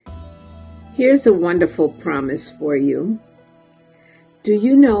Here's a wonderful promise for you. Do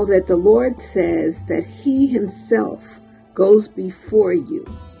you know that the Lord says that He Himself goes before you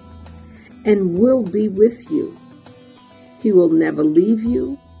and will be with you? He will never leave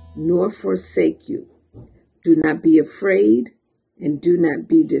you nor forsake you. Do not be afraid and do not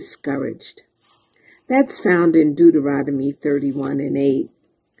be discouraged. That's found in Deuteronomy 31:8.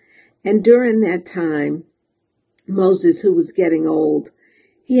 And during that time, Moses, who was getting old,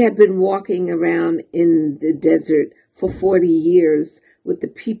 he had been walking around in the desert for 40 years with the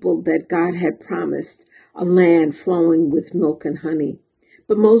people that God had promised a land flowing with milk and honey.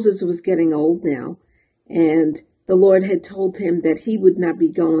 But Moses was getting old now, and the Lord had told him that he would not be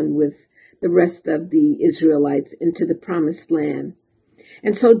going with the rest of the Israelites into the promised land.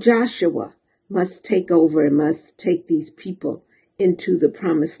 And so Joshua must take over and must take these people into the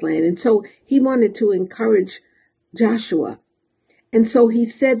promised land. And so he wanted to encourage Joshua. And so he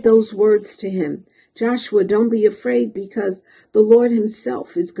said those words to him. Joshua, don't be afraid, because the Lord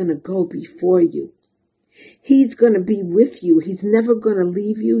Himself is going to go before you. He's going to be with you. He's never going to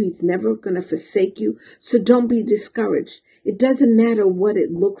leave you. He's never going to forsake you. So don't be discouraged. It doesn't matter what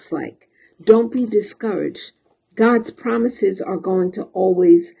it looks like. Don't be discouraged. God's promises are going to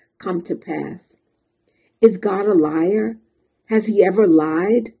always come to pass. Is God a liar? Has He ever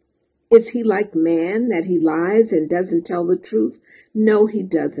lied? Is He like man that He lies and doesn't tell the truth? No, He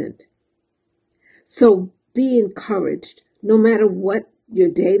doesn't. So be encouraged. No matter what your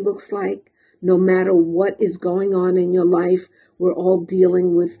day looks like, no matter what is going on in your life, we're all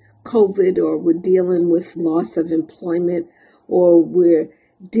dealing with COVID, or we're dealing with loss of employment, or we're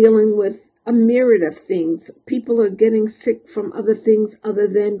dealing with a myriad of things. People are getting sick from other things other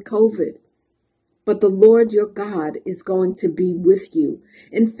than COVID. But the Lord your God is going to be with you.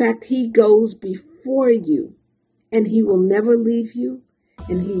 In fact, He goes before you, and He will never leave you,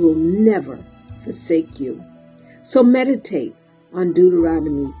 and He will never forsake you. So meditate on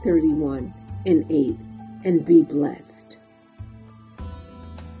Deuteronomy 31:8 and be blessed.